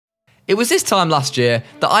It was this time last year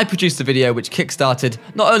that I produced a video which kickstarted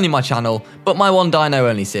not only my channel, but my one Dino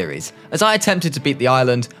only series, as I attempted to beat the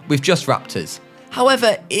island with just Raptors.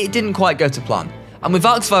 However, it didn't quite go to plan, and with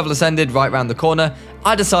Ark Survival Ascended right round the corner,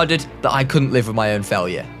 I decided that I couldn't live with my own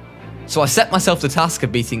failure. So I set myself the task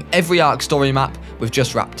of beating every Ark story map with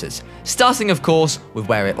just Raptors, starting of course with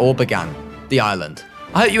where it all began, the island.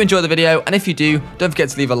 I hope you enjoy the video, and if you do, don't forget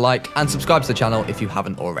to leave a like and subscribe to the channel if you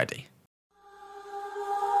haven't already.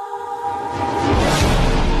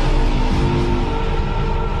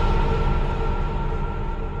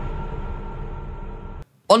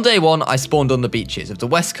 On day one, I spawned on the beaches of the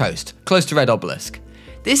west coast, close to Red Obelisk.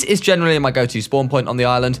 This is generally my go-to spawn point on the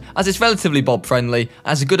island, as it's relatively bob friendly and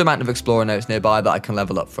has a good amount of explorer notes nearby that I can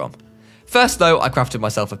level up from. First though, I crafted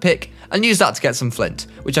myself a pick and used that to get some flint,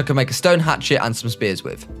 which I could make a stone hatchet and some spears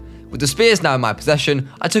with. With the spears now in my possession,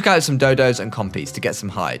 I took out some dodos and compies to get some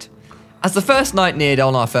hide. As the first night neared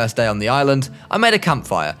on our first day on the island, I made a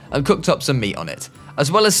campfire and cooked up some meat on it, as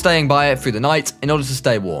well as staying by it through the night in order to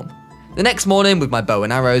stay warm. The next morning, with my bow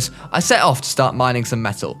and arrows, I set off to start mining some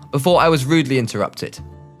metal, before I was rudely interrupted.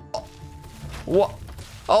 What?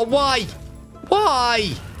 Oh, why?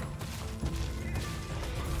 Why?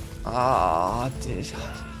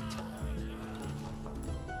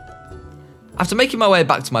 After making my way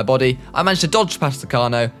back to my body, I managed to dodge past the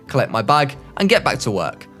Carno, collect my bag, and get back to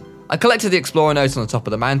work. I collected the explorer note on the top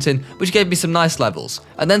of the mountain, which gave me some nice levels,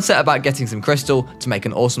 and then set about getting some crystal to make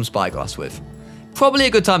an awesome spyglass with. Probably a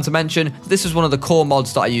good time to mention that this was one of the core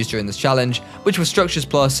mods that I used during this challenge, which was Structures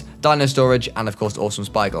Plus, Dino Storage, and of course Awesome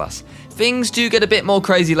Spyglass. Things do get a bit more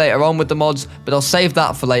crazy later on with the mods, but I'll save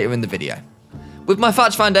that for later in the video. With my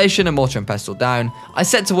thatch foundation and mortar and pestle down, I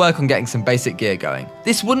set to work on getting some basic gear going.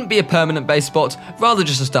 This wouldn't be a permanent base spot, rather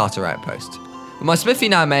just a starter outpost. With my smithy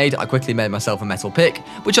now made, I quickly made myself a metal pick,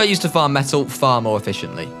 which I used to farm metal far more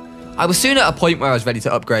efficiently. I was soon at a point where I was ready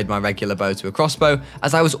to upgrade my regular bow to a crossbow,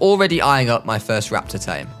 as I was already eyeing up my first Raptor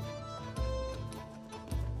tame.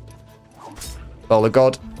 Bowl of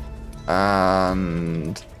God,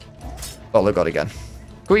 and Bowl of God again.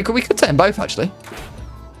 We could tame both, actually.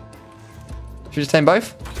 Should we just tame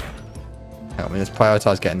both? Hang on, let's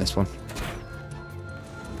prioritise getting this one.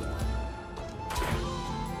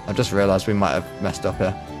 I've just realised we might have messed up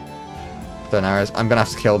here. Burn arrows. I'm going to have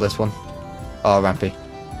to kill this one. Oh, Rampy.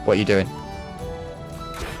 What are you doing?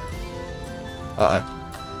 Uh-oh.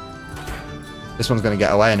 This one's going to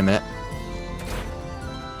get away in a minute.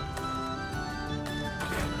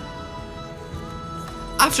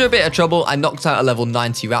 After a bit of trouble, I knocked out a level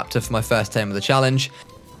 90 Raptor for my first tame of the challenge.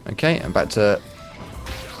 Okay, I'm back to...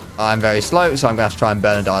 I'm very slow, so I'm going to have to try and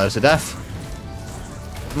burn a dino to death.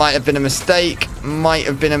 Might have been a mistake. Might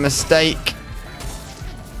have been a mistake.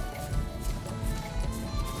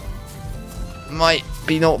 Might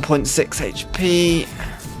be 0.6 HP.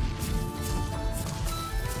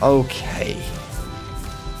 Okay.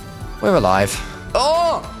 We're alive.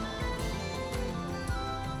 Oh!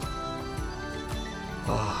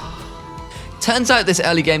 Turns out this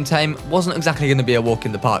early game tame wasn't exactly going to be a walk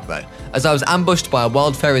in the park though, as I was ambushed by a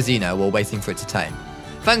wild Ferrazino while waiting for it to tame.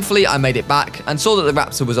 Thankfully, I made it back and saw that the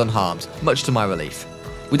Raptor was unharmed, much to my relief.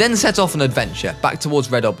 We then set off on an adventure back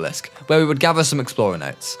towards Red Obelisk, where we would gather some explorer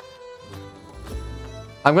notes.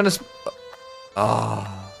 I'm gonna...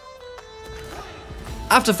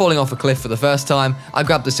 After falling off a cliff for the first time, I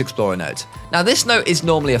grabbed this explorer note. Now this note is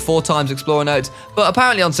normally a 4x explorer note, but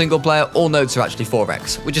apparently on single player, all notes are actually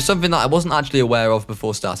 4x, which is something that I wasn't actually aware of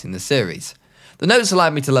before starting this series. The notes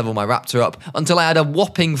allowed me to level my Raptor up until I had a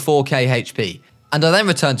whopping 4k HP, and I then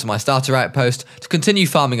returned to my starter outpost to continue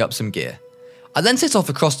farming up some gear. I then set off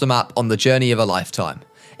across the map on the journey of a lifetime.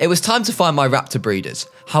 It was time to find my Raptor breeders,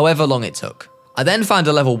 however long it took. I then found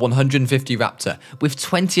a level 150 Raptor with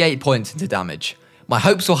 28 points into damage. My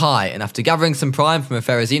hopes were high, and after gathering some prime from a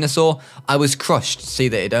Ferrazinosaur, I was crushed to see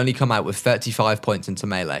that it had only come out with 35 points into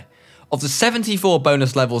melee. Of the 74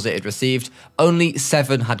 bonus levels it had received, only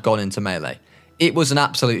 7 had gone into melee. It was an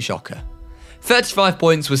absolute shocker. 35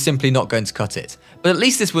 points was simply not going to cut it, but at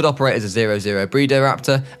least this would operate as a 0-0 breeder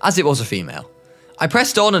Raptor, as it was a female. I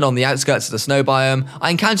pressed on, and on the outskirts of the snow biome,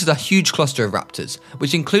 I encountered a huge cluster of Raptors,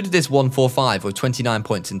 which included this 145 with 29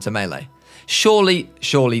 points into melee. Surely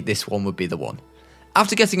this one would be the one.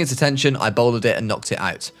 After getting its attention, I bouldered it and knocked it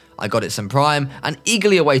out. I got it some prime, and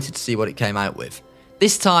eagerly awaited to see what it came out with.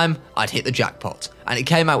 This time, I'd hit the jackpot, and it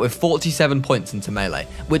came out with 47 points into melee,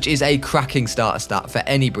 which is a cracking starter stat for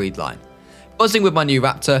any breed line. Buzzing with my new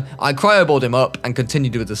Raptor, I cryo-balled him up and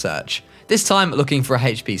continued with the search, this time looking for a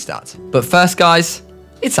HP stat. But first guys,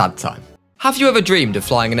 it's ad time. Have you ever dreamed of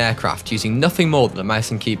flying an aircraft using nothing more than a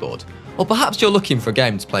mouse and keyboard? Or perhaps you're looking for a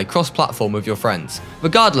game to play cross-platform with your friends,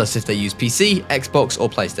 regardless if they use PC, Xbox or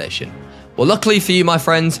PlayStation. Well, luckily for you, my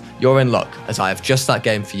friends, you're in luck, as I have just that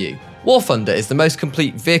game for you. War Thunder is the most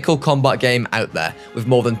complete vehicle combat game out there, with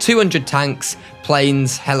more than 200 tanks,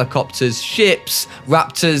 planes, helicopters, ships,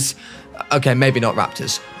 Raptors. Okay, maybe not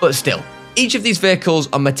Raptors, but still. Each of these vehicles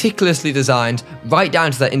are meticulously designed right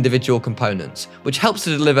down to their individual components, which helps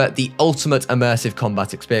to deliver the ultimate immersive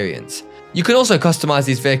combat experience. You can also customize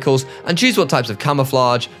these vehicles and choose what types of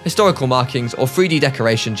camouflage, historical markings, or 3D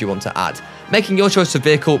decorations you want to add, making your choice of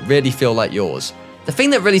vehicle really feel like yours. The thing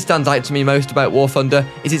that really stands out to me most about War Thunder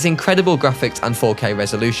is its incredible graphics and 4K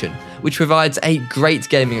resolution, which provides a great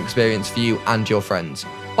gaming experience for you and your friends.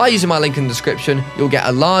 By using my link in the description, you'll get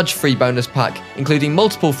a large free bonus pack, including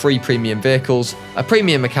multiple free premium vehicles, a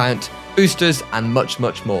premium account, boosters, and much,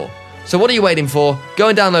 much more. So what are you waiting for? Go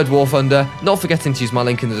and download War Thunder, not forgetting to use my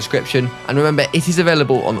link in the description, and remember, it is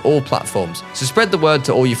available on all platforms, so spread the word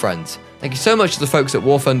to all your friends. Thank you so much to the folks at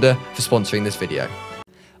War Thunder for sponsoring this video.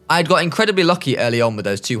 I had got incredibly lucky early on with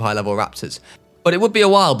those 2 high-level Raptors, but it would be a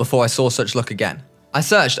while before I saw such luck again. I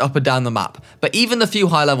searched up and down the map, but even the few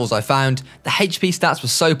high levels I found, the HP stats were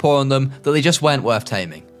so poor on them that they just weren't worth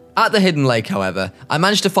taming. At the Hidden Lake, however, I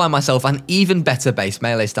managed to find myself an even better base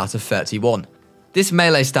melee stat of 31. This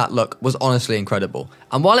melee stat luck was honestly incredible,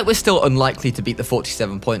 and while it was still unlikely to beat the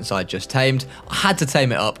 47 points I'd just tamed, I had to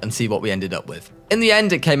tame it up and see what we ended up with. In the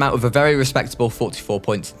end, it came out with a very respectable 44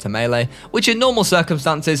 points into melee, which in normal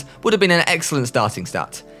circumstances would have been an excellent starting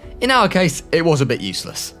stat. In our case, it was a bit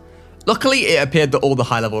useless. Luckily, it appeared that all the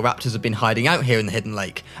high-level Raptors had been hiding out here in the Hidden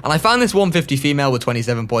Lake, and I found this 150 female with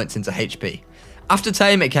 27 points into HP. After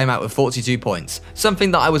tame, it came out with 42 points,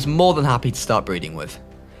 something that I was more than happy to start breeding with.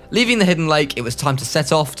 Leaving the Hidden Lake, it was time to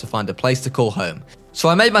set off to find a place to call home. So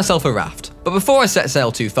I made myself a raft, but before I set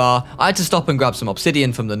sail too far, I had to stop and grab some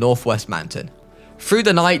obsidian from the northwest mountain. Through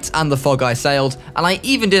the night and the fog I sailed, and I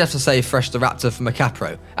even did have to save Fresh the Raptor from a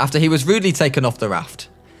capro, after he was rudely taken off the raft.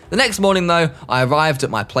 The next morning though, I arrived at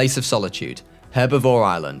my place of solitude, Herbivore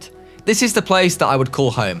Island. This is the place that I would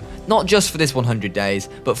call home, not just for this 100 days,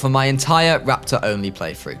 but for my entire Raptor-only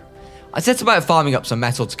playthrough. I set about farming up some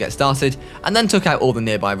metal to get started, and then took out all the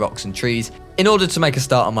nearby rocks and trees in order to make a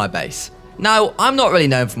start on my base. Now, I'm not really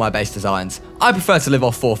known for my base designs, I prefer to live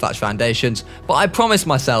off 4 thatch foundations, but I promised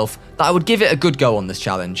myself that I would give it a good go on this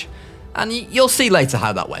challenge, and you'll see later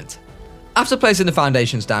how that went. After placing the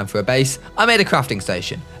foundations down for a base, I made a crafting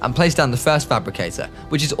station and placed down the first fabricator,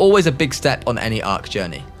 which is always a big step on any Ark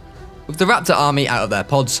journey. With the Raptor army out of their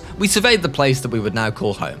pods, we surveyed the place that we would now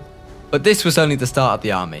call home. But this was only the start of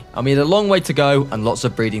the army, and we had a long way to go and lots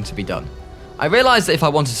of breeding to be done. I realised that if I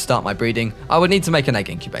wanted to start my breeding, I would need to make an egg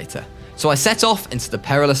incubator. So I set off into the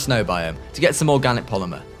perilous snow biome to get some organic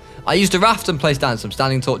polymer. I used a raft and placed down some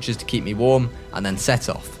standing torches to keep me warm, and then set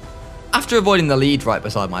off. After avoiding the lead right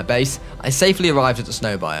beside my base, I safely arrived at the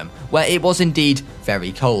snow biome, where it was indeed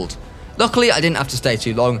very cold. Luckily, I didn't have to stay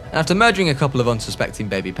too long, and after murdering a couple of unsuspecting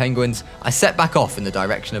baby penguins, I set back off in the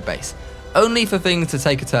direction of base, only for things to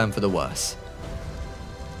take a turn for the worse.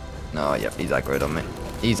 Oh, yep, he's aggroed on me.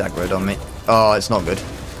 He's aggroed on me. Oh, it's not good.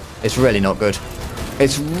 It's really not good.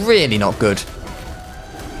 It's really not good.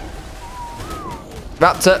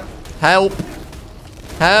 Raptor, help!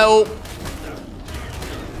 Help!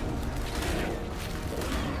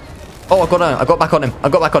 Oh, I got back on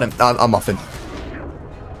him. I'm off him.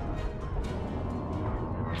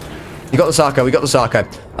 You got the Sarko. We got the Sarko.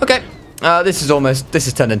 Okay. This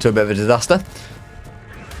has turned into a bit of a disaster.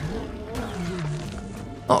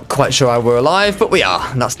 Not quite sure how we're alive, but we are.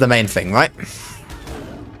 And that's the main thing, right?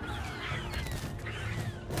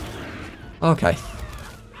 Okay.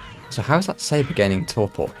 So how is that saber gaining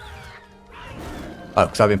torpor? Oh,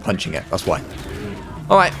 because I've been punching it. That's why.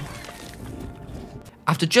 Alright.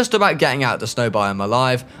 After just about getting out of the snow biome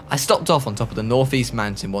alive, I stopped off on top of the northeast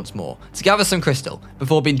mountain once more to gather some crystal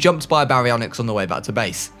before being jumped by a baryonyx on the way back to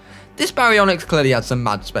base. This baryonyx clearly had some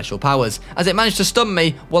mad special powers, as it managed to stun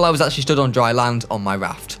me while I was actually stood on dry land on my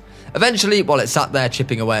raft. Eventually, while it sat there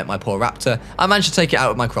chipping away at my poor raptor, I managed to take it out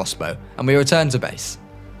with my crossbow, and we returned to base.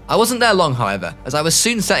 I wasn't there long, however, as I was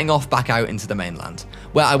soon setting off back out into the mainland,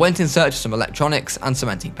 where I went in search of some electronics and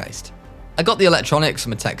cementing paste. I got the electronics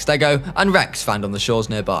from a tech stego and Rex found on the shores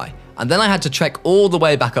nearby, and then I had to trek all the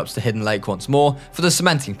way back up to the Hidden Lake once more for the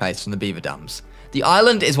cementing paste from the beaver dams. The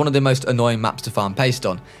island is one of the most annoying maps to farm paste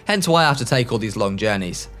on, hence why I have to take all these long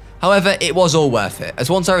journeys. However, it was all worth it, as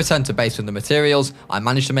once I returned to base with the materials, I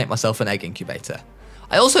managed to make myself an egg incubator.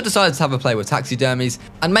 I also decided to have a play with taxidermies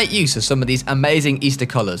and make use of some of these amazing Easter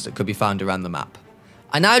colours that could be found around the map.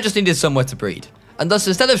 I now just needed somewhere to breed. and thus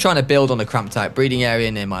instead of trying to build on a cramped out breeding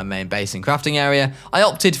area near my main base and crafting area, I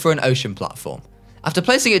opted for an ocean platform. After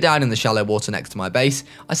placing it down in the shallow water next to my base,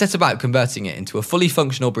 I set about converting it into a fully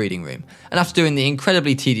functional breeding room, and after doing the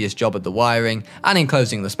incredibly tedious job of the wiring and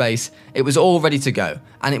enclosing the space, it was all ready to go,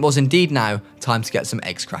 and it was indeed now time to get some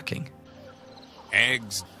eggs cracking.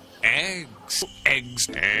 Eggs, eggs, eggs,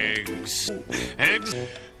 eggs, eggs,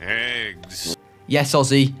 eggs. Yes,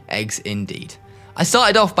 Aussie, eggs indeed. I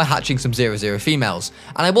started off by hatching some 0-0 females,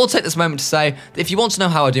 and I will take this moment to say that if you want to know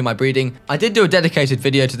how I do my breeding, I did do a dedicated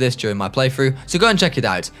video to this during my playthrough, so go and check it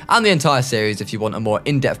out, and the entire series if you want a more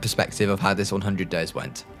in-depth perspective of how this 100 days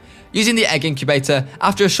went. Using the egg incubator,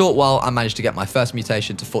 after a short while I managed to get my first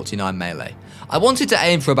mutation to 49 melee. I wanted to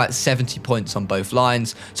aim for about 70 points on both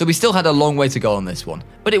lines, so we still had a long way to go on this one,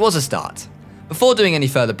 but it was a start. Before doing any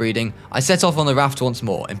further breeding, I set off on the raft once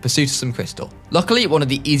more in pursuit of some crystal. Luckily, one of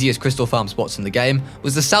the easiest crystal farm spots in the game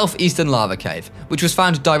was the southeastern lava cave, which was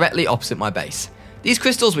found directly opposite my base. These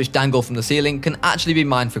crystals which dangle from the ceiling can actually be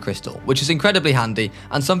mined for crystal, which is incredibly handy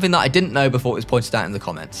and something that I didn't know before it was pointed out in the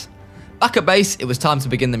comments. Back at base, it was time to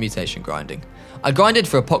begin the mutation grinding. I grinded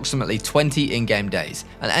for approximately 20 in-game days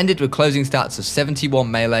and ended with closing stats of 71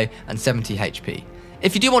 melee and 70 HP.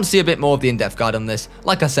 If you do want to see a bit more of the in-depth guide on this,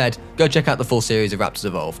 like I said, go check out the full series of Raptors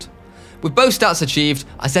Evolved. With both stats achieved,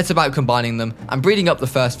 I set about combining them and breeding up the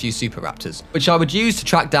first few Super Raptors, which I would use to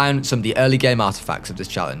track down some of the early game artifacts of this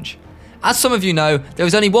challenge. As some of you know, there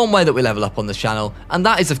is only one way that we level up on this channel, and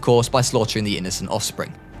that is of course by slaughtering the innocent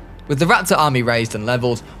offspring. With the Raptor army raised and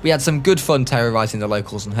leveled, we had some good fun terrorizing the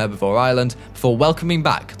locals on Herbivore Island before welcoming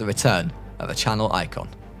back the return of a channel icon.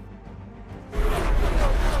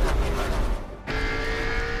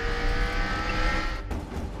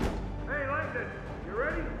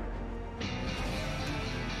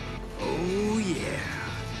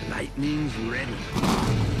 Lightning's ready.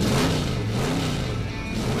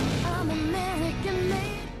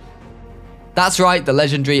 That's right, the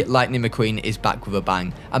legendary Lightning McQueen is back with a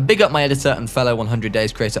bang. And big up my editor and fellow 100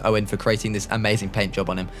 Days creator Owen for creating this amazing paint job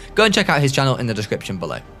on him. Go and check out his channel in the description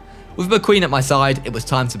below. With McQueen at my side, it was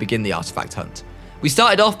time to begin the artifact hunt. We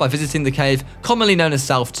started off by visiting the cave, commonly known as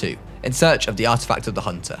South 2, in search of the artifact of the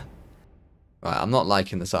hunter. Right, I'm not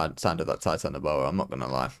liking the sound of that Titan boa, I'm not gonna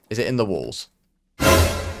lie. Is it in the walls?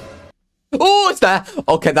 Oh, it's there!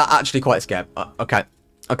 Okay, that actually quite scared. Okay,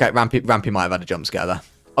 Rampy might have had a jump scare there.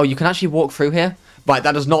 Oh, you can actually walk through here? Right,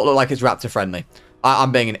 that does not look like it's raptor friendly.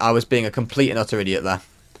 I was being a complete and utter idiot there.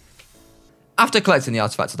 After collecting the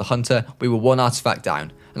artifact of the hunter, we were one artifact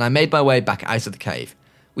down, and I made my way back out of the cave.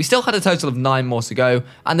 We still had a total of 9 more to go,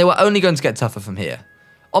 and they were only going to get tougher from here.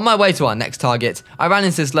 On my way to our next target, I ran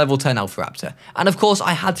into this level 10 Alpha Raptor, and of course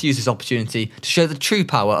I had to use this opportunity to show the true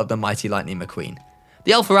power of the mighty Lightning McQueen.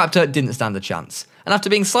 The Alpha Raptor didn't stand a chance, and after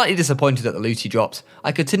being slightly disappointed at the loot he dropped,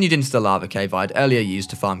 I continued into the lava cave I had earlier used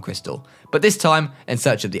to farm crystal, but this time in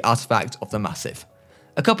search of the artifact of the Massive.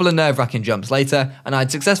 A couple of nerve-wracking jumps later, and I had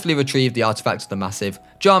successfully retrieved the artifact of the Massive,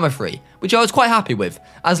 drama-free, which I was quite happy with,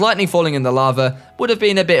 as lightning falling in the lava would have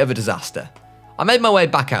been a bit of a disaster. I made my way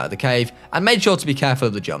back out of the cave, and made sure to be careful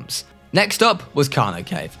of the jumps. Next up was Carno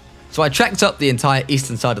Cave, so I trekked up the entire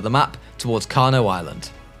eastern side of the map towards Carno Island.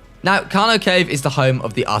 Now, Carno Cave is the home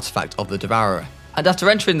of the artifact of the Devourer, and after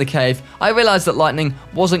entering the cave, I realised that Lightning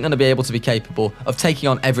wasn't going to be able to be capable of taking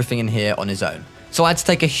on everything in here on his own. So I had to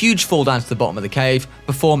take a huge fall down to the bottom of the cave,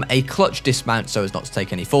 perform a clutch dismount so as not to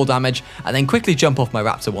take any fall damage, and then quickly jump off my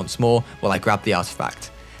Raptor once more while I grabbed the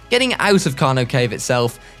artifact. Getting out of Carno Cave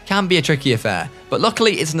itself can be a tricky affair, but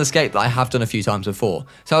luckily it's an escape that I have done a few times before,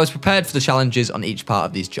 so I was prepared for the challenges on each part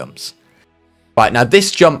of these jumps. Right, now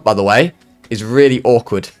this jump, by the way, is really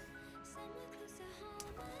awkward,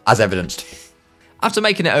 as evidenced. After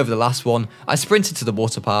making it over the last one, I sprinted to the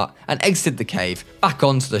water part and exited the cave back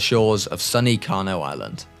onto the shores of sunny Carno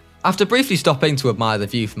Island. After briefly stopping to admire the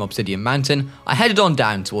view from Obsidian Mountain, I headed on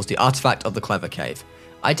down towards the artifact of the Clever Cave.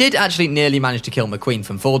 I did actually nearly manage to kill McQueen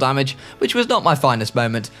from fall damage, which was not my finest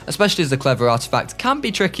moment, especially as the Clever artifact can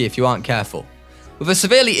be tricky if you aren't careful. With a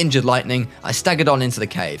severely injured Lightning, I staggered on into the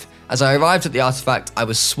cave. As I arrived at the artifact, I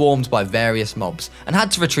was swarmed by various mobs and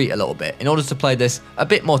had to retreat a little bit in order to play this a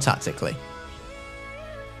bit more tactically.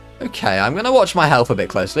 Okay, I'm going to watch my health a bit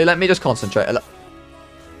closely. Let me just concentrate a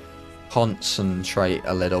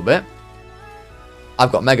little bit.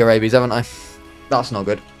 I've got mega rabies, haven't I? That's not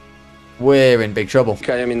good. We're in big trouble.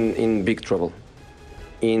 I am in big trouble.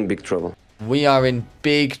 In big trouble. We are in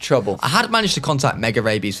big trouble. I had managed to contact mega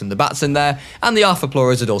rabies from the bats in there, and the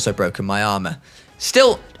Arthropluras had also broken my armor.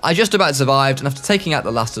 Still, I just about survived, and after taking out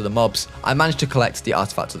the last of the mobs, I managed to collect the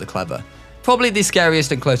artifact of the Clever. Probably the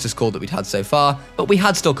scariest and closest call that we'd had so far, but we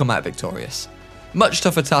had still come out victorious. Much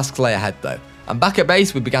tougher tasks lay ahead though, and back at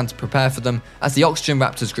base we began to prepare for them as the oxygen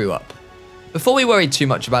raptors grew up. Before we worried too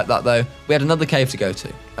much about that though, we had another cave to go to.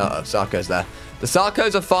 Uh-oh, Sarco's there. The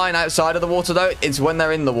Sarcos are fine outside of the water though, it's when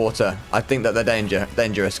they're in the water I think that they're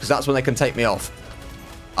dangerous, because that's when they can take me off.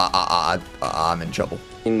 I'm in trouble.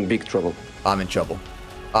 In big trouble. I'm in trouble.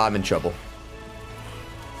 I'm in trouble.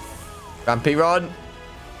 Rampy, run!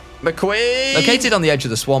 McQueen! Located on the edge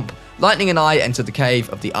of the swamp, Lightning and I entered the cave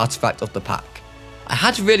of the Artifact of the Pack. I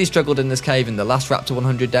had really struggled in this cave in the last Raptor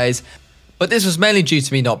 100 days, but this was mainly due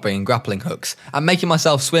to me not bringing grappling hooks and making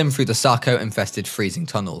myself swim through the Sarco-infested freezing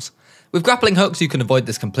tunnels. With grappling hooks you can avoid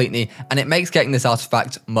this completely, and it makes getting this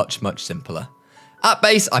artifact much simpler. At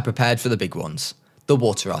base I prepared for the big ones, the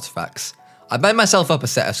water artifacts. I made myself up a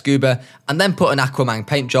set of scuba and then put an Aquaman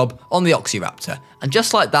paint job on the Oxyraptor, and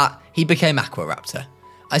just like that he became Aquaraptor.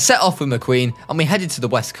 I set off with McQueen and we headed to the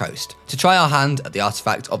west coast to try our hand at the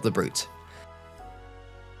artifact of the Brute.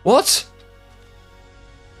 What?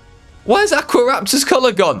 Where's Aquaraptor's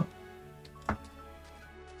colour gone?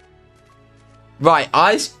 Right,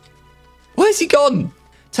 eyes? Where's he gone?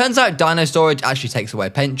 Turns out Dino storage actually takes away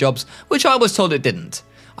paint jobs, which I was told it didn't.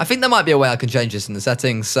 I think there might be a way I can change this in the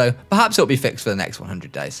settings, so perhaps it'll be fixed for the next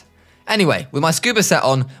 100 days. Anyway, with my scuba set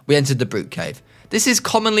on, we entered the Brute Cave. This is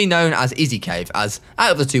commonly known as Easy Cave, as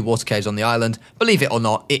out of the 2 water caves on the island, believe it or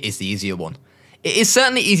not, it is the easier one. It is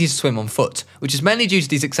certainly easy to swim on foot, which is mainly due to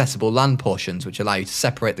these accessible land portions which allow you to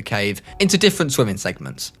separate the cave into different swimming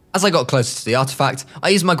segments. As I got closer to the artifact, I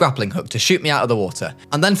used my grappling hook to shoot me out of the water,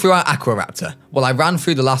 and then threw out Aquaraptor while I ran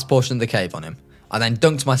through the last portion of the cave on him. I then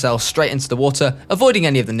dunked myself straight into the water, avoiding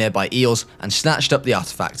any of the nearby eels, and snatched up the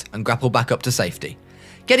artifact and grappled back up to safety.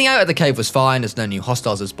 Getting out of the cave was fine as no new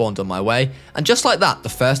hostiles had spawned on my way, and just like that the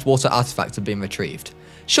first water artifact had been retrieved.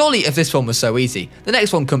 Surely if this one was so easy, the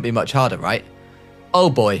next one couldn't be much harder, right? Oh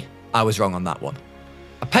boy, I was wrong on that one.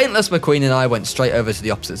 A paintless McQueen and I went straight over to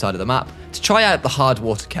the opposite side of the map to try out the hard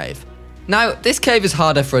water cave. Now, this cave is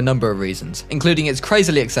harder for a number of reasons, including its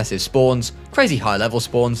crazily excessive spawns, crazy high level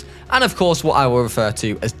spawns, and of course what I will refer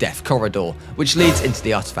to as Death Corridor, which leads into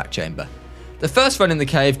the artifact chamber. The first run in the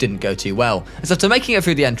cave didn't go too well, as after making it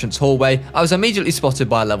through the entrance hallway, I was immediately spotted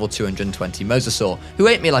by a level 220 mosasaur, who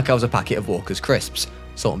ate me like I was a packet of Walker's crisps.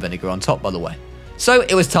 Salt and vinegar on top, by the way. So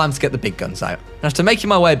it was time to get the big guns out, and after making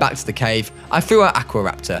my way back to the cave, I threw out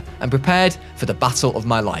Aquaraptor and prepared for the battle of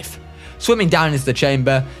my life. Swimming down into the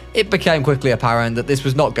chamber, it became quickly apparent that this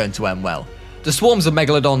was not going to end well. The swarms of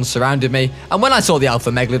Megalodons surrounded me, and when I saw the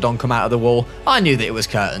Alpha Megalodon come out of the wall, I knew that it was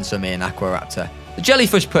curtains for me and Aquaraptor. The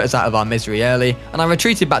jellyfish put us out of our misery early, and I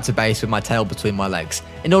retreated back to base with my tail between my legs,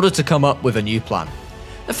 in order to come up with a new plan.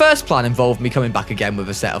 The first plan involved me coming back again with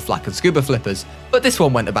a set of flak and scuba flippers, but this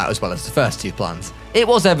one went about as well as the first 2 plans. It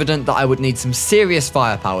was evident that I would need some serious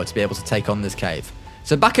firepower to be able to take on this cave.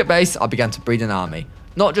 So back at base, I began to breed an army.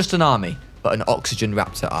 Not just an army, but an oxygen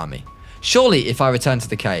raptor army. Surely if I returned to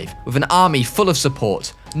the cave, with an army full of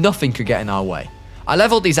support, nothing could get in our way. I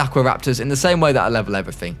leveled these Aquaraptors in the same way that I level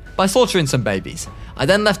everything, by slaughtering some babies. I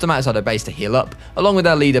then left them outside of base to heal up, along with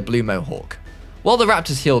their leader Blue Mohawk. While the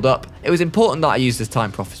raptors healed up, it was important that I use this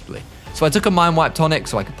time profitably. So I took a mind wipe tonic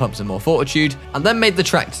so I could pump some more fortitude, and then made the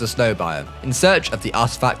trek to the snow biome, in search of the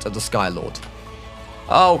artifact of the Sky Lord.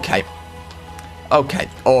 Okay,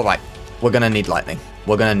 alright, we're gonna need lightning.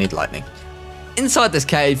 Inside this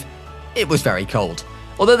cave, it was very cold.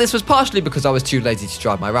 Although this was partially because I was too lazy to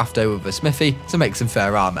drive my raft over with a smithy to make some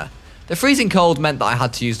fair armour. The freezing cold meant that I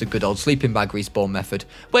had to use the good old sleeping bag respawn method,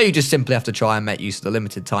 where you just simply have to try and make use of the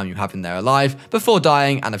limited time you have in there alive, before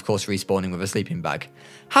dying and of course respawning with a sleeping bag.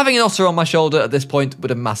 Having an otter on my shoulder at this point would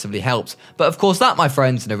have massively helped, but of course that, my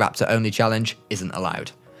friends, in a raptor only challenge isn't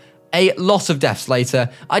allowed. A lot of deaths later,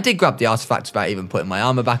 I did grab the artifact without even putting my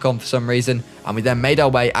armour back on for some reason, and we then made our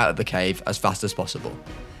way out of the cave as fast as possible.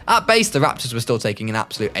 At base, the raptors were still taking an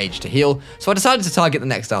absolute age to heal, so I decided to target the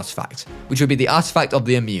next artifact, which would be the artifact of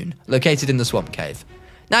the Immune, located in the swamp cave.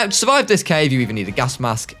 Now, to survive this cave, you either need a gas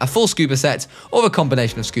mask, a full scuba set, or a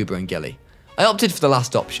combination of scuba and ghillie. I opted for the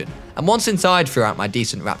last option, and once inside, threw out my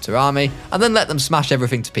decent raptor army, and then let them smash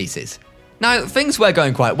everything to pieces. Now, things were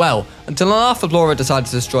going quite well, until an Alpha Flora decided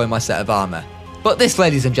to destroy my set of armour. But this,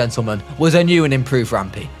 ladies and gentlemen, was a new and improved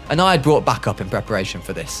Rampy, and I had brought backup in preparation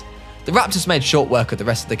for this. The raptors made short work of the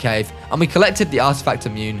rest of the cave, and we collected the artifact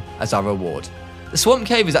Immune as our reward. The swamp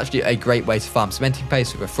cave is actually a great way to farm cementing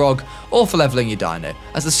paste with a frog, or for leveling your dino,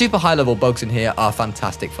 as the super high level bugs in here are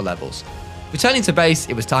fantastic for levels. Returning to base,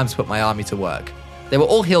 it was time to put my army to work. They were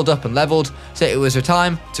all healed up and leveled, so it was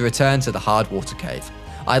time to return to the hard water cave.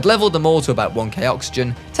 I had leveled them all to about 1k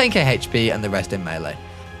oxygen, 10k HP and the rest in melee.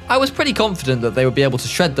 I was pretty confident that they would be able to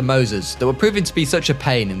shred the Mosers that were proving to be such a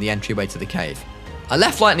pain in the entryway to the cave. I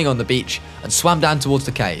left Lightning on the beach and swam down towards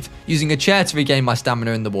the cave, using a chair to regain my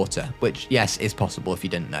stamina in the water, which, yes, is possible if you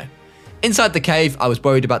didn't know. Inside the cave, I was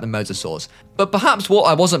worried about the mosasaurs, but perhaps what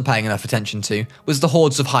I wasn't paying enough attention to was the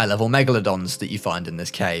hordes of high-level megalodons that you find in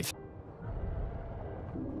this cave.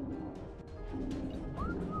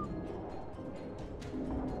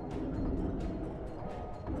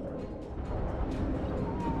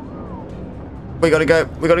 We gotta go.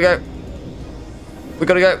 We gotta go. We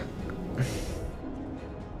gotta go.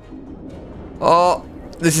 Oh,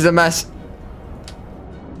 this is a mess.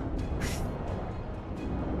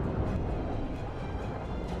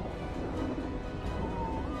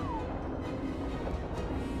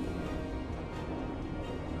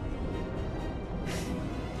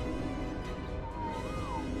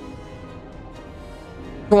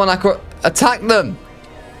 Come on, Aqua. Attack them.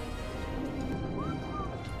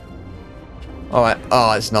 Alright,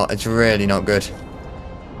 oh, it's not. It's really not good.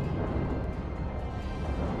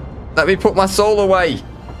 Let me put my soul away.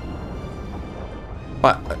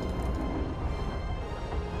 Right.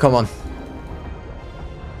 Come on.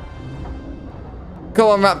 Come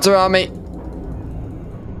on, Raptor Army.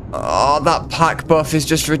 Oh, that pack buff is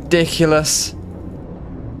just ridiculous.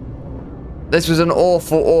 This was an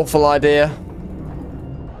awful, awful idea.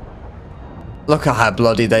 Look at how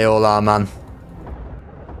bloody they all are, man.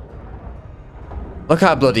 Look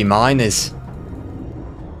how bloody mine is.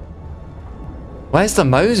 Where's the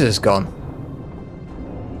Moses gone?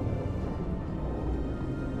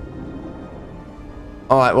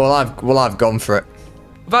 Alright, well I've gone for it.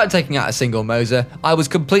 Without taking out a single Moser, I was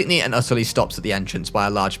completely and utterly stopped at the entrance by a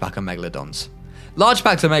large pack of Megalodons. Large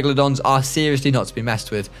packs of Megalodons are seriously not to be messed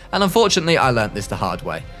with, and unfortunately I learnt this the hard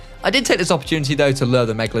way. I did take this opportunity though to lure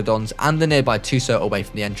the Megalodons and the nearby Tuso away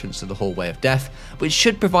from the entrance to the Hallway of Death, which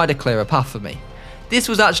should provide a clearer path for me. This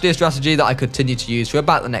was actually a strategy that I continued to use for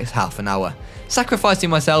about the next half an hour, sacrificing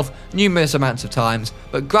myself numerous amounts of times,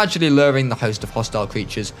 but gradually luring the host of hostile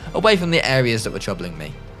creatures away from the areas that were troubling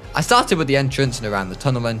me. I started with the entrance and around the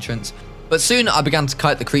tunnel entrance, but soon I began to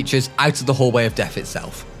kite the creatures out of the Hallway of Death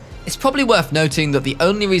itself. It's probably worth noting that the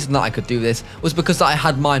only reason that I could do this was because I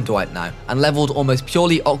had Mind Wipe now, and levelled almost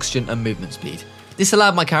purely oxygen and movement speed. This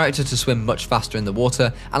allowed my character to swim much faster in the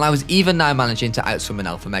water, and I was even now managing to outswim an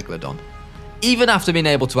Alpha Megalodon. Even after being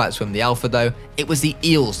able to outswim the Alpha though, it was the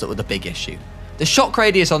eels that were the big issue. The shock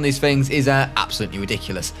radius on these things is absolutely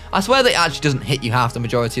ridiculous. I swear that it actually doesn't hit you half the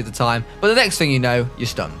majority of the time, but the next thing you know, you're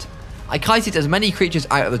stunned. I kited as many creatures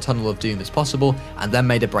out of the Tunnel of Doom as possible, and then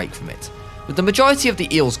made a break from it. With the majority of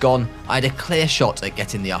the eels gone, I had a clear shot at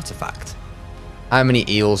getting the artifact. How many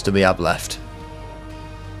eels do we have left?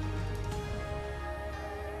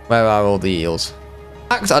 Where are all the eels?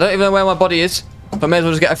 I don't even know where my body is, but I may as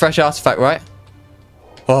well just get a fresh artifact, right?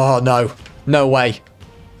 Oh, no. No way.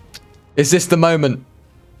 Is this the moment?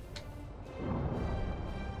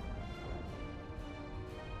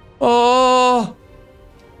 Oh!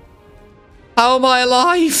 How am I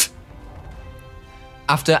alive?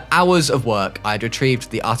 After hours of work, I had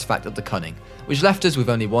retrieved the Artifact of the Cunning, which left us with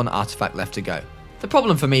only one artifact left to go. The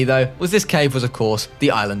problem for me, though, was this cave was, of course,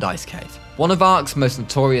 the Island Ice Cave, one of Ark's most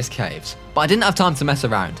notorious caves. But I didn't have time to mess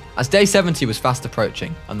around, as day 70 was fast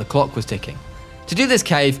approaching, and the clock was ticking. To do this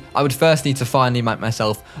cave, I would first need to finally make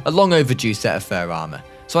myself a long overdue set of fur armour.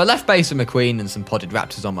 So I left base with my queen and some podded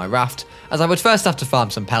raptors on my raft, as I would first have to farm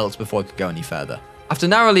some pelts before I could go any further. After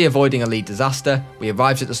narrowly avoiding a lead disaster, we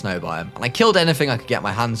arrived at the snow biome, and I killed anything I could get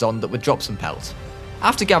my hands on that would drop some pelt.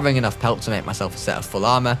 After gathering enough pelt to make myself a set of full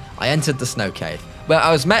armour, I entered the snow cave, where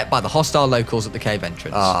I was met by the hostile locals at the cave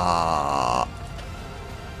entrance.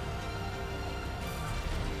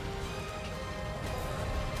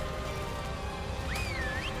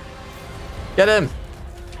 Get him!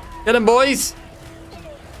 Get him, boys!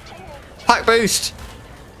 Pack boost!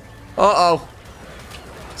 Uh-oh.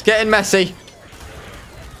 It's getting messy.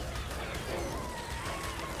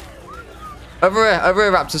 Over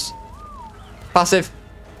here, Raptors. Passive.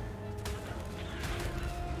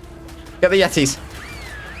 Get the Yetis.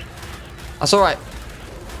 That's alright.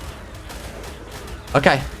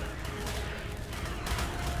 Okay.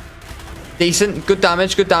 Decent. Good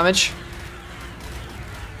damage, good damage.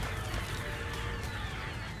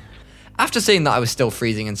 After seeing that I was still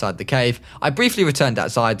freezing inside the cave, I briefly returned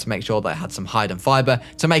outside to make sure that I had some hide and fibre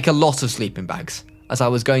to make a lot of sleeping bags, as I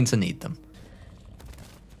was going to need them.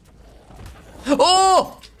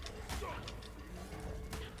 Oh!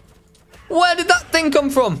 Where did that thing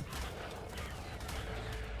come from?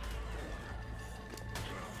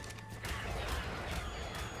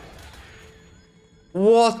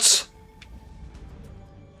 What?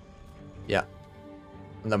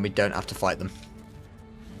 And then we don't have to fight them.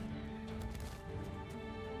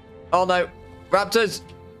 Oh no. Raptors.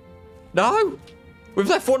 No. We've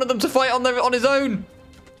left one of them to fight on his own.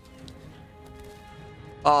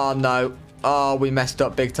 Oh no. Oh, we messed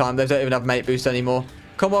up big time. They don't even have mate boost anymore.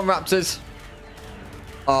 Come on, Raptors.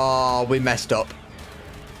 Oh, we messed up.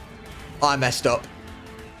 I messed up.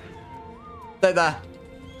 Stay there.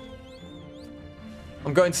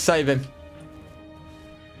 I'm going to save him.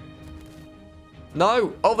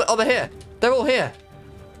 No. Oh, they're here. They're all here.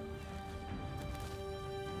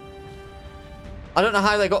 I don't know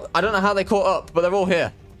how they caught up, but they're all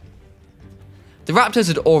here. The Raptors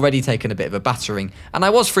had already taken a bit of a battering, and I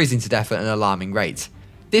was freezing to death at an alarming rate.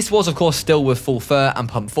 This was, of course, still with full fur and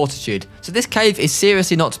pumped fortitude, so this cave is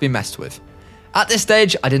seriously not to be messed with. At this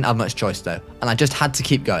stage, I didn't have much choice though, and I just had to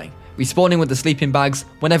keep going, respawning with the sleeping bags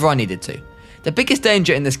whenever I needed to. The biggest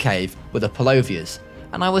danger in this cave were the Palovias,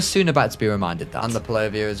 and I was soon about to be reminded that. And the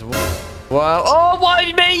Palovia as well. Well, oh,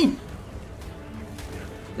 why me?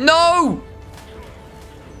 No!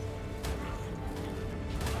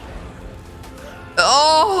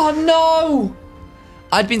 Oh, no!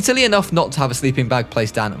 I'd been silly enough not to have a sleeping bag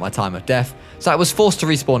placed down at my time of death, so I was forced to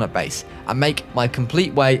respawn at base and make my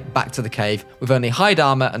complete way back to the cave with only hide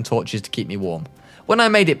armor and torches to keep me warm. When I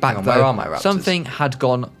made it back, though, where are my Raptors? Something had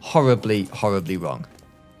gone horribly, horribly wrong.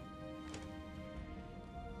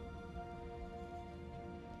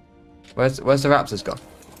 Where's the Raptors gone?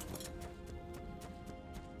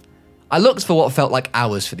 I looked for what felt like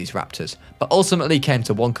hours for these Raptors, but ultimately came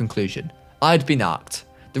to one conclusion. I'd been arked.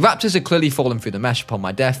 The Raptors had clearly fallen through the mesh upon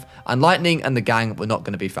my death, and Lightning and the gang were not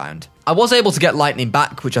going to be found. I was able to get Lightning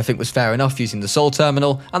back, which I think was fair enough using the Soul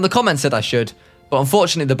Terminal, and the comments said I should, but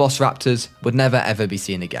unfortunately the boss Raptors would never ever be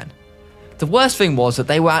seen again. The worst thing was that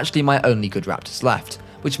they were actually my only good Raptors left,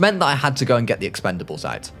 which meant that I had to go and get the expendables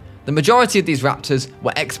out. The majority of these Raptors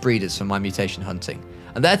were ex-breeders from my mutation hunting,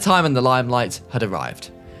 and their time in the limelight had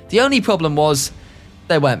arrived. The only problem was,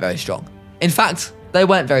 they weren't very strong. In fact, they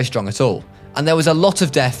weren't very strong at all, and there was a lot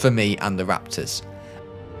of death for me and the Raptors.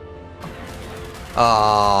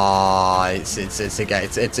 Ah, it's a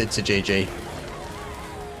GG.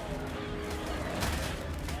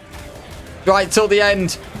 Right till the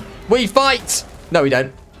end, we fight. No, we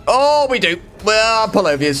don't. Oh, we do. Well,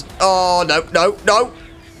 Palovias. Oh no.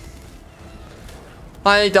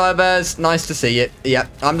 Hi, Divebears. Nice to see you. Yeah,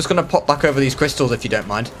 I'm just gonna pop back over these crystals if you don't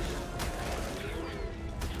mind.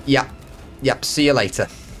 Yep. See you later.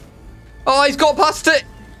 Oh, he's got past it!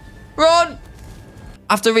 Run!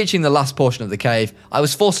 After reaching the last portion of the cave, I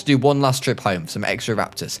was forced to do one last trip home for some extra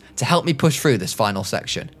Raptors to help me push through this final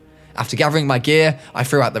section. After gathering my gear, I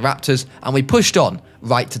threw out the Raptors, and we pushed on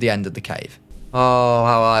right to the end of the cave. Oh,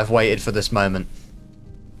 how I've waited for this moment.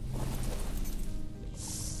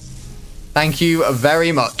 Thank you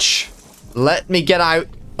very much. Let me get out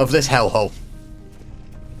of this hellhole.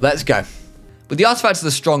 Let's go. With the artifacts of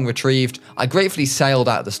the strong retrieved, I gratefully sailed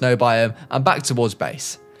out of the snow biome and back towards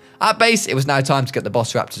base. At base, it was now time to get the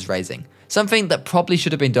boss Raptors raising, something that probably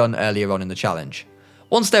should have been done earlier on in the challenge.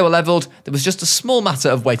 Once they were leveled, there was just a small matter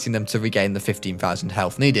of waiting them to regain the 15,000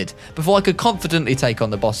 health needed before I could confidently take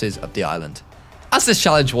on the bosses of the island. As this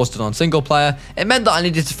challenge was done on single player, it meant that I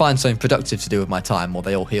needed to find something productive to do with my time while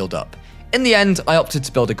they all healed up. In the end, I opted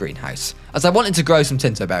to build a greenhouse, as I wanted to grow some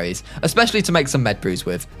Tinto berries, especially to make some med brews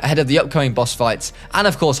with, ahead of the upcoming boss fights, and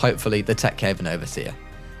of course hopefully the tech cave and overseer.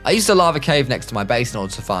 I used a lava cave next to my base in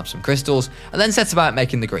order to farm some crystals, and then set about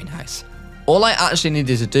making the greenhouse. All I actually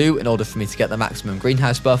needed to do in order for me to get the maximum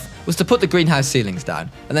greenhouse buff was to put the greenhouse ceilings down,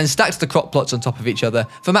 and then stacked the crop plots on top of each other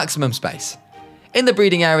for maximum space. In the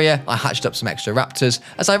breeding area, I hatched up some extra Raptors,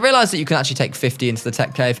 as I realised that you can actually take 50 into the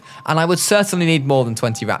tech cave, and I would certainly need more than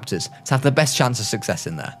 20 Raptors to have the best chance of success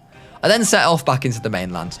in there. I then set off back into the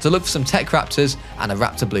mainland to look for some tech Raptors and a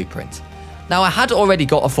Raptor blueprint. Now I had already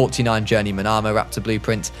got a 49 Journeyman armor Raptor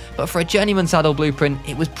blueprint, but for a Journeyman saddle blueprint,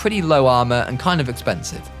 it was pretty low armor and kind of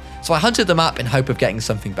expensive, so I hunted the map in hope of getting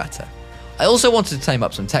something better. I also wanted to tame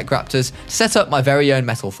up some tech Raptors to set up my very own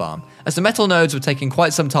metal farm, as the metal nodes were taking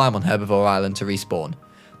quite some time on Herbivore Island to respawn.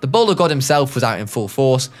 The Boulder God himself was out in full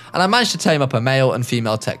force, and I managed to tame up a male and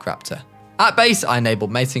female tech Raptor. At base, I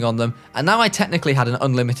enabled mating on them, and now I technically had an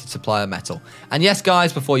unlimited supply of metal. And yes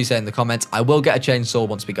guys, before you say in the comments, I will get a chainsaw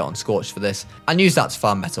once we get on Scorched for this, and use that to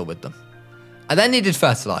farm metal with them. I then needed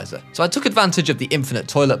fertilizer, so I took advantage of the infinite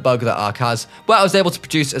toilet bug that Ark has, where I was able to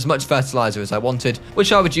produce as much fertilizer as I wanted,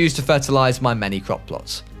 which I would use to fertilize my many crop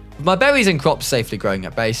plots. With my berries and crops safely growing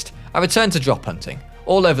at base, I returned to drop hunting,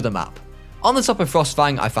 all over the map. On the top of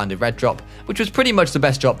Frostfang, I found a red drop, which was pretty much the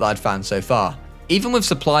best drop that I'd found so far. Even with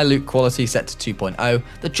supply loot quality set to 2.0,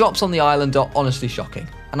 the drops on the island are honestly shocking,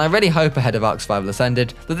 and I really hope ahead of Ark Survival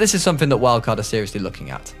Ascended that this is something that Wildcard are seriously looking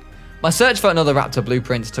at. My search for another Raptor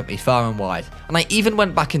blueprint took me far and wide, and I even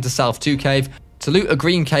went back into South 2 Cave to loot a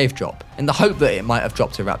green cave drop in the hope that it might have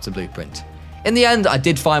dropped a Raptor blueprint. In the end, I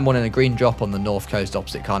did find one in a green drop on the north coast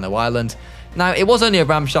opposite Kano Island. Now, it was only a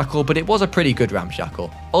ramshackle, but it was a pretty good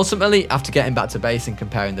ramshackle. Ultimately, after getting back to base and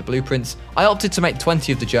comparing the blueprints, I opted to make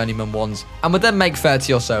 20 of the journeyman ones, and would then make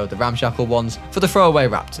 30 or so of the ramshackle ones for the throwaway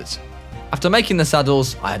Raptors. After making the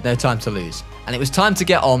saddles, I had no time to lose, and it was time to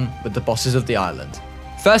get on with the bosses of the island.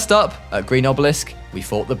 First up, at Green Obelisk, we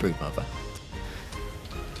fought the Broodmother.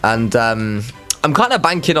 And I'm kind of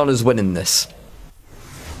banking on us winning this.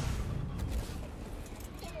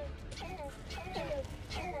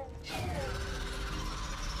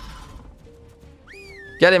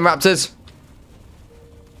 Get him, Raptors.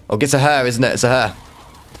 Oh, it's a her, isn't it? It's a her.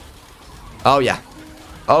 Oh, yeah.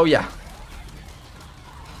 Oh, yeah.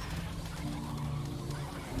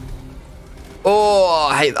 Oh,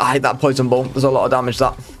 I hate that poison ball. There's a lot of damage,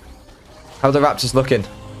 that. How are the Raptors looking?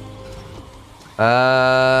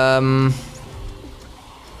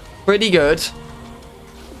 Pretty good.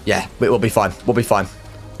 Yeah, it will be fine. We'll be fine.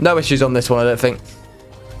 No issues on this one, I don't think.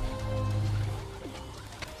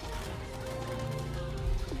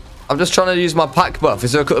 I'm just trying to use my pack buff.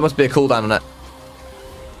 There must be a cooldown on it.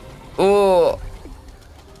 Oh.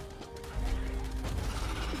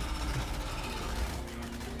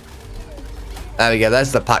 There we go.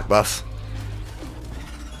 There's the pack buff.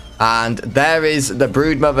 And there is the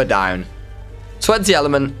Broodmother down. 20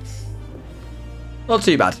 element. Not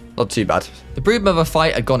too bad. Not too bad. The Broodmother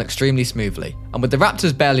fight had gone extremely smoothly, and with the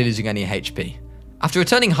Raptors barely losing any HP. After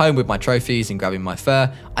returning home with my trophies and grabbing my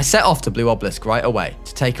fur, I set off to Blue Obelisk right away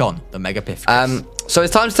to take on the Megapithecus. So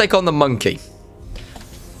it's time to take on the monkey.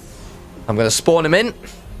 I'm going to spawn him in,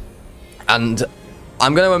 and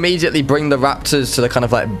I'm going to immediately bring the Raptors to the kind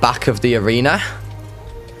of like back of the arena.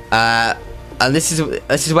 And this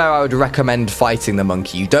is where I would recommend fighting the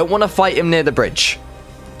monkey. You don't want to fight him near the bridge.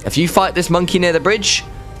 If you fight this monkey near the bridge,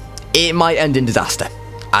 it might end in disaster.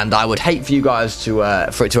 And I would hate for you guys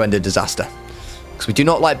to for it to end in disaster. Because we do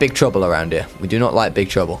not like big trouble around here. We do not like big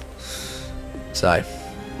trouble. So,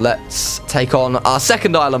 let's take on our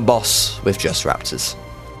second island boss with just Raptors.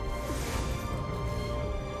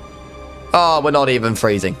 Oh, we're not even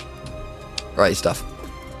freezing. Great stuff.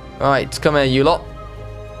 Alright, come here, you lot.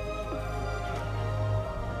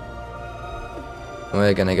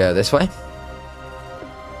 We're going to go this way.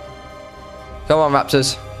 Come on,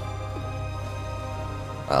 Raptors.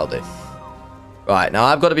 That'll do. Right, now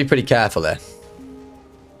I've got to be pretty careful here.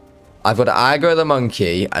 I've got to aggro the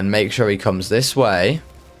monkey and make sure he comes this way.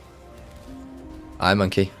 Hi,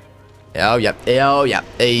 monkey. Oh, yep. Oh, yep.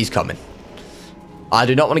 He's coming. I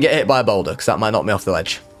do not want to get hit by a boulder, because that might knock me off the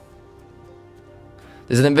ledge.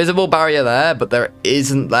 There's an invisible barrier there, but there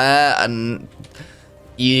isn't there, and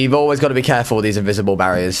you've always got to be careful with these invisible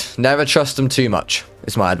barriers. Never trust them too much,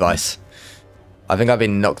 is my advice. I think I've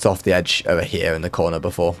been knocked off the edge over here in the corner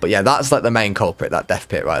before. But yeah, that's like the main culprit, that death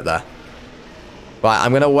pit right there. Right,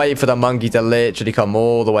 I'm going to wait for the monkey to literally come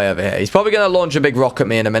all the way over here. He's probably going to launch a big rock at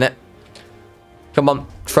me in a minute. Come on,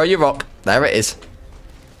 throw your rock. There it is.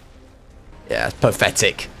 Yeah, it's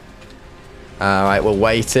pathetic. Alright, we're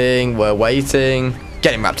waiting. We're waiting.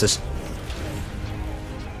 Get him, Raptors.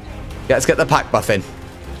 Yeah, let's get the pack buff in.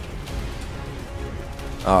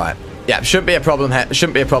 Alright. Yeah, shouldn't be a problem.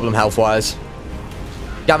 Shouldn't be a problem health-wise.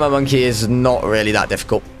 Gamma Monkey is not really that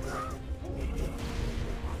difficult.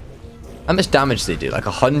 How much damage does he do? Like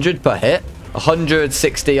 100 per hit?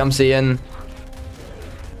 160 I'm seeing.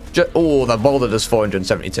 Oh, the boulder does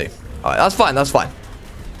 472. Alright, that's fine, that's fine.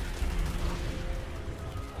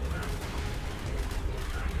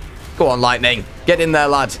 Go on, Lightning. Get in there,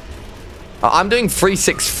 lad. I'm doing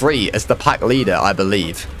 363 as the pack leader, I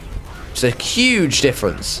believe. It's a huge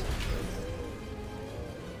difference.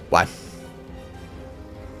 Wow.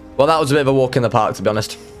 Well, that was a bit of a walk in the park, to be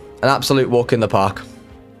honest. An absolute walk in the park.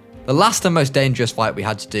 The last and most dangerous fight we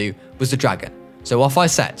had to do was the dragon. So off I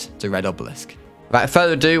set to Red Obelisk. Without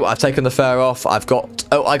further ado, I've taken the fur off. I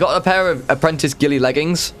got a pair of apprentice ghillie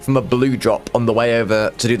leggings from a blue drop on the way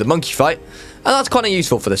over to do the monkey fight. And that's kind of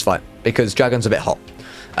useful for this fight because dragon's a bit hot.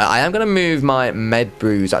 I am going to move my med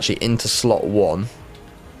brews actually into slot 1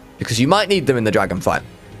 because you might need them in the dragon fight.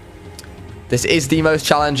 This is the most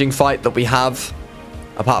challenging fight that we have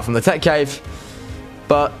apart from the tech cave,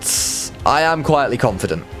 but I am quietly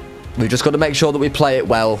confident. We've just got to make sure that we play it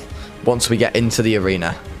well once we get into the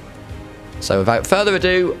arena. So without further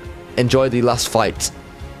ado, enjoy the last fight.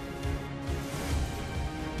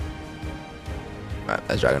 Right,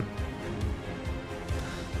 there's dragon.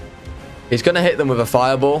 He's going to hit them with a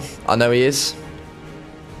fireball. I know he is.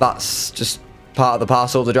 That's just part of the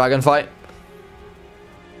parcel of the dragon fight.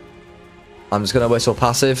 I'm just going to whistle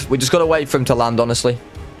passive. We just got to wait for him to land, honestly.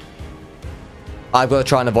 I've got to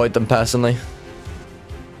try and avoid them personally.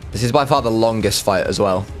 This is by far the longest fight as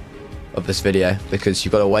well of this video, because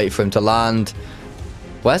you've got to wait for him to land.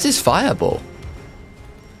 Where's his fireball?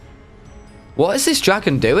 What is this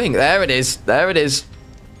dragon doing? There it is. There it is.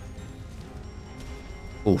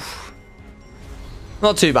 Oof.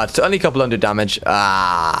 Not too bad. Only a couple hundred damage.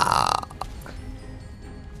 Ah.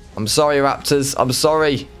 I'm sorry, Raptors. I'm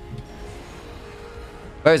sorry.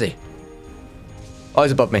 Where is he? Oh,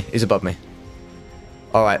 he's above me. He's above me.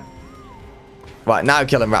 All right. Right, now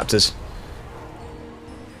kill him, Raptors.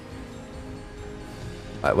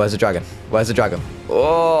 Right, where's the dragon? Where's the dragon?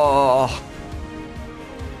 Oh.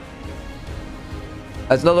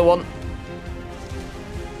 There's another one.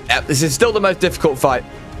 Yep, this is still the most difficult fight.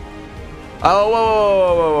 Oh,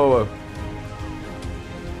 whoa, whoa, whoa, whoa,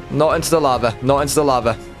 whoa. Not into the lava. Not into the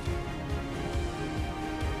lava.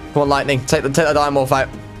 Come on, lightning. Take the Dimorph out.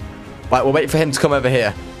 Right, we'll wait for him to come over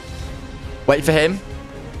here. Wait for him.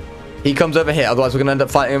 He comes over here. Otherwise, we're going to end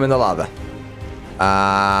up fighting him in the lava.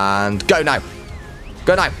 And go now.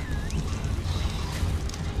 Go now.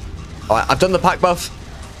 Alright, I've done the pack buff.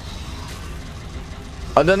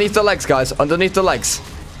 Underneath the legs, guys. Underneath the legs.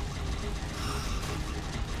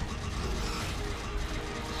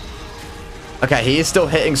 Okay, he is still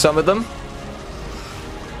hitting some of them.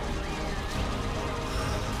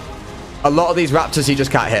 A lot of these raptors he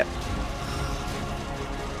just can't hit.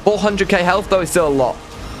 400k health, though, is still a lot.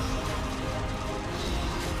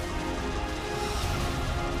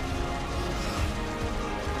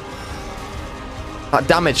 That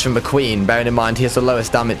damage from the Queen, bearing in mind he has the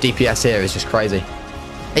lowest damage DPS here, is just crazy.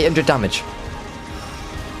 800 damage.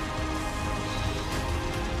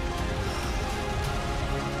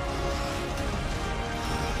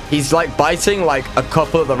 He's like biting like a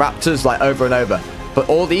couple of the raptors like over and over. But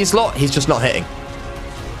all these lot, he's just not hitting.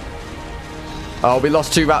 Oh, we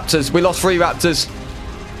lost 2 raptors. We lost 3 raptors.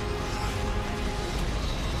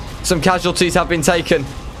 Some casualties have been taken.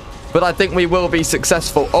 But I think we will be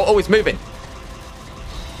successful. Oh, it's moving.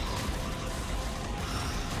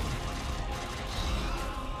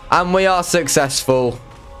 And we are successful.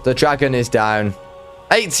 The dragon is down.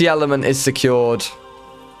 80 element is secured.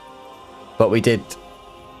 But we did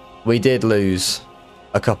lose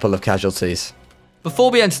a couple of casualties.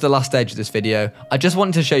 Before we enter the last stage of this video, I just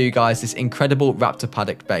wanted to show you guys this incredible Raptor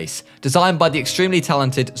paddock base, designed by the extremely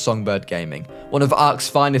talented Songbird Gaming, one of Ark's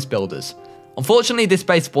finest builders. Unfortunately, this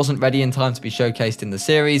base wasn't ready in time to be showcased in the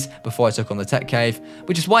series before I took on the Tech Cave,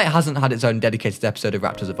 which is why it hasn't had its own dedicated episode of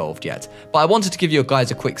Raptors Evolved yet, but I wanted to give you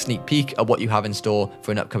guys a quick sneak peek at what you have in store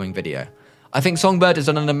for an upcoming video. I think Songbird has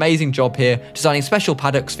done an amazing job here, designing special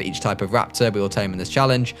paddocks for each type of raptor we will tame in this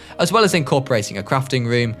challenge, as well as incorporating a crafting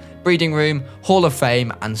room, breeding room, hall of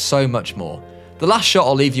fame, and so much more. The last shot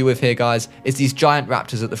I'll leave you with here, guys, is these giant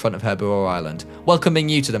raptors at the front of Herbivore Island, welcoming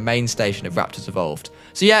you to the main station of Raptors Evolved.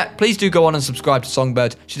 So yeah, please do go on and subscribe to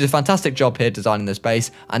Songbird. She did a fantastic job here designing this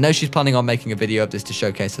base. I know she's planning on making a video of this to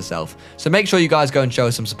showcase herself, so make sure you guys go and show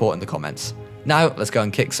her some support in the comments. Now, let's go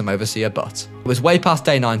and kick some overseer butt. It was way past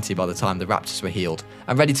day 90 by the time the raptors were healed,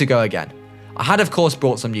 and ready to go again. I had of course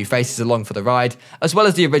brought some new faces along for the ride, as well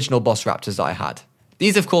as the original boss raptors that I had.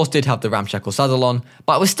 These of course did have the ramshackle saddle on,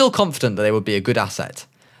 but I was still confident that they would be a good asset.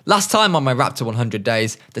 Last time on my Raptor 100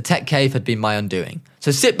 days, the Tech Cave had been my undoing. So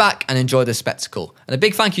sit back and enjoy this spectacle, and a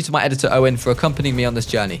big thank you to my editor Owen for accompanying me on this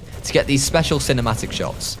journey to get these special cinematic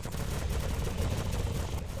shots.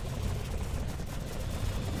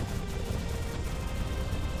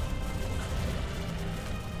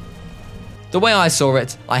 The way I saw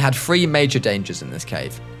it, I had 3 major dangers in this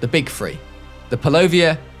cave. The big 3. The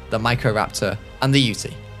Palovia, the Microraptor, and the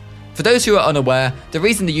Yeti. For those who are unaware, the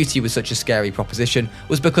reason the Yeti was such a scary proposition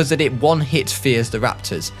was because that it one-hit fears the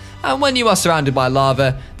raptors, and when you are surrounded by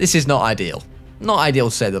lava, this is not ideal. Not ideal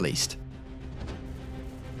to say the least.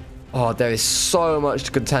 Oh, there is so much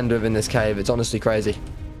to contend with in this cave, it's honestly crazy.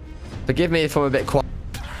 Forgive me if I'm a bit quiet.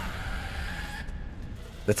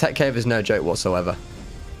 The Tech Cave is no joke whatsoever.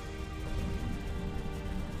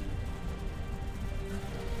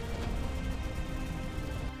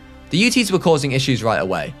 The Yetis were causing issues right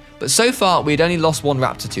away, but so far we had only lost 1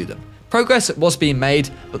 raptor to them. Progress was being made,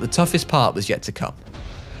 but the toughest part was yet to come.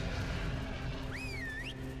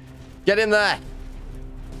 Get in there!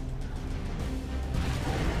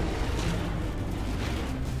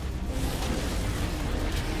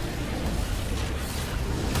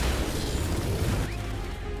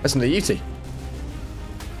 Listen to the Yeti.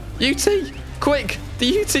 UT, quick.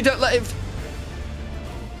 The UT, don't let him.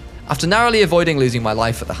 After narrowly avoiding losing my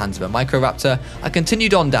life at the hands of a Microraptor, I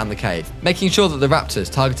continued on down the cave, making sure that the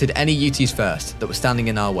Raptors targeted any UTs first that were standing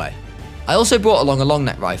in our way. I also brought along a long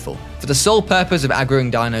neck rifle, for the sole purpose of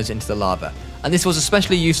aggroing dinos into the lava, and this was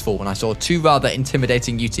especially useful when I saw two rather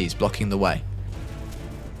intimidating UTs blocking the way.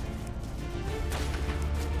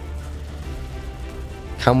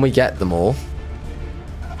 Can we get them all?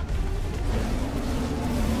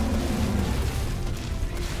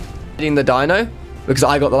 Hitting the dino, because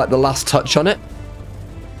I got the last touch on it.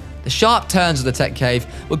 The sharp turns of the tech cave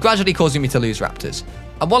were gradually causing me to lose raptors.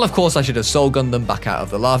 And while of course I should have soul gunned them back out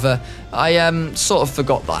of the lava, I sort of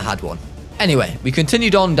forgot that I had one. Anyway, we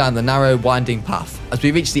continued on down the narrow, winding path as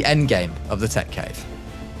we reached the end game of the tech cave.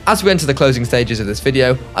 As we enter the closing stages of this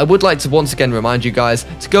video, I would like to once again remind you guys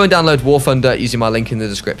to go and download War Thunder using my link in the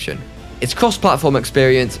description. Its cross-platform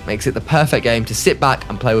experience makes it the perfect game to sit back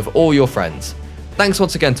and play with all your friends. Thanks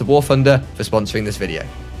once again to War Thunder for sponsoring this video.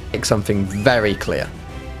 Make something very clear.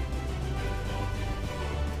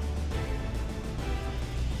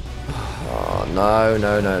 Oh, no,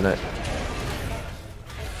 no, no, no.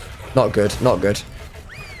 Not good, not good.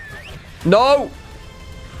 No!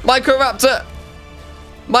 Microraptor!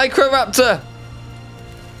 Microraptor!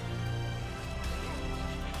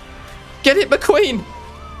 Get it, McQueen!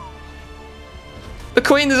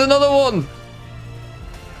 McQueen, there's another one!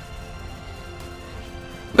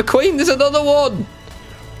 McQueen, there's another one!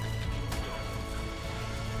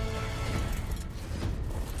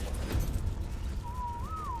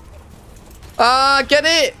 Ah, get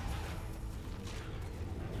it!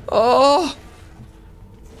 Oh!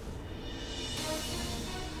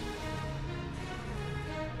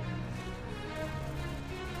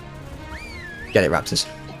 Get it, Raptors.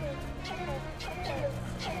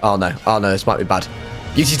 Oh no, this might be bad.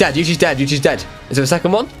 UT's dead, UT's dead, UT's dead. Is there a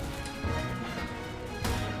second one?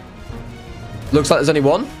 Looks like there's only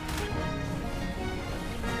one.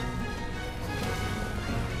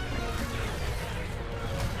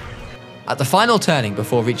 At the final turning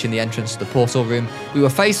before reaching the entrance to the portal room, we were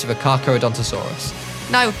faced with a Carcharodontosaurus.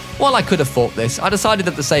 Now, while I could have fought this, I decided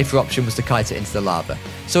that the safer option was to kite it into the lava.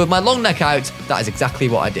 So with my long neck out, that is exactly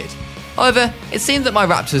what I did. However, it seemed that my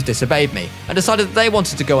raptors disobeyed me and decided that they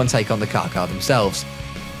wanted to go and take on the Carchar themselves.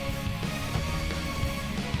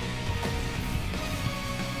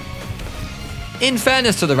 In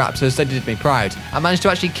fairness to the raptors, they did me proud and managed to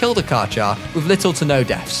actually kill the Carchar with little to no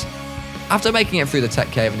deaths. After making it through the tech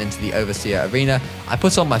cave and into the Overseer arena, I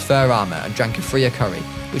put on my fur armor and drank a Freya curry,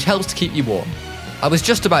 which helps to keep you warm. I was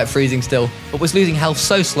just about freezing still, but was losing health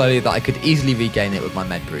so slowly that I could easily regain it with my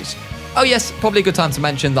med brews. Oh yes, probably a good time to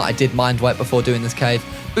mention that I did mind wipe before doing this cave,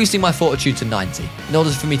 boosting my fortitude to 90, in order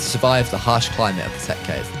for me to survive the harsh climate of the tech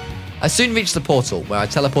cave. I soon reached the portal, where I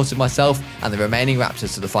teleported myself and the remaining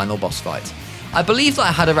raptors to the final boss fight. I believe that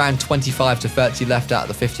I had around 25 to 30 left out of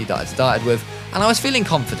the 50 that I'd started with, and I was feeling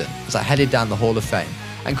confident as I headed down the Hall of Fame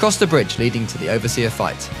and crossed the bridge leading to the Overseer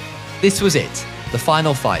fight. This was it, the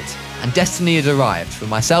final fight, and destiny had arrived for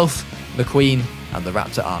myself, McQueen, and the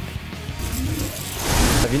Raptor army.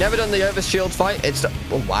 Have you never done the Overshield fight?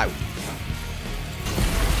 Oh wow.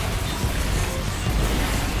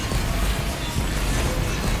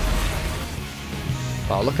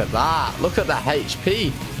 Oh, look at that. Look at that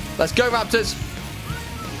HP. Let's go, Raptors.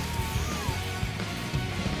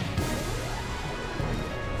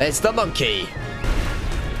 It's the monkey.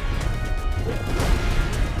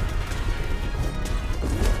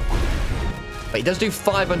 But he does do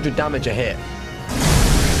 500 damage a hit.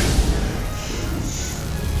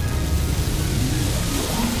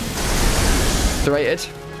 Rated.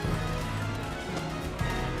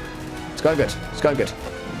 It's going good. It's going good.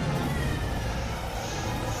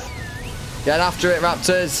 Get after it,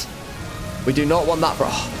 Raptors. We do not want that, bro.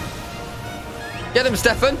 Get him,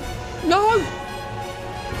 Stefan. No.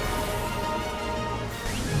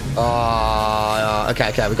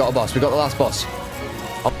 Okay. We got a boss. We got the last boss.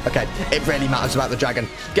 Oh, okay. It really matters about the dragon.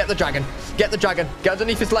 Get the dragon. Get the dragon. Get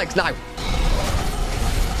underneath his legs now.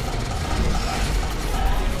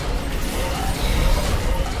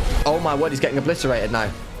 Oh my word, he's getting obliterated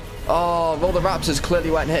now. Oh, all the raptors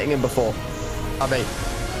clearly weren't hitting him before. I mean.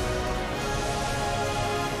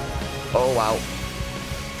 Oh, wow.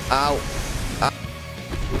 Ow. Ow.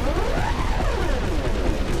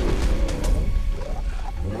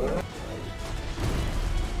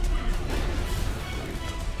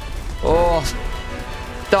 Oh.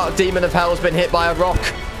 Dark Demon of Hell's been hit by a rock.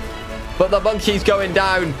 But the monkey's going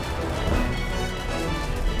down.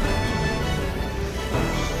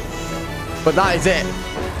 But that is it.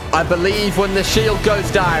 I believe when the shield goes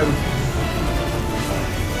down,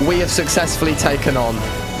 we have successfully taken on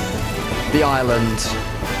the island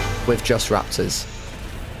with just raptors.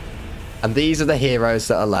 And these are the heroes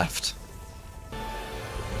that are left.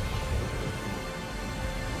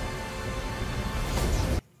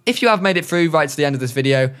 If you have made it through right to the end of this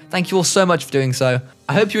video, thank you all so much for doing so.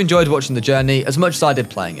 I hope you enjoyed watching the journey as much as I did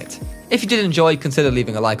playing it. If you did enjoy, consider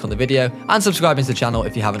leaving a like on the video and subscribing to the channel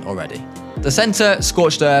if you haven't already. The Center,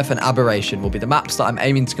 Scorched Earth and Aberration will be the maps that I'm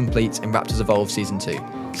aiming to complete in Raptors Evolved Season 2.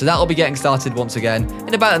 So that will be getting started once again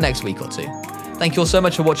in about the next week or two. Thank you all so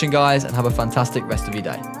much for watching, guys, and have a fantastic rest of your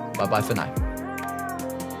day. Bye-bye for now.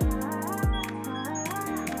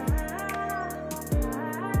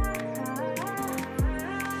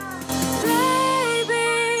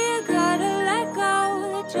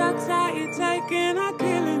 Drugs that you're taking are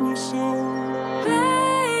killing your soul.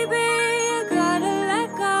 Baby, you gotta let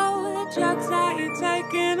go. The drugs that you're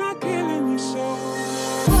taking are killing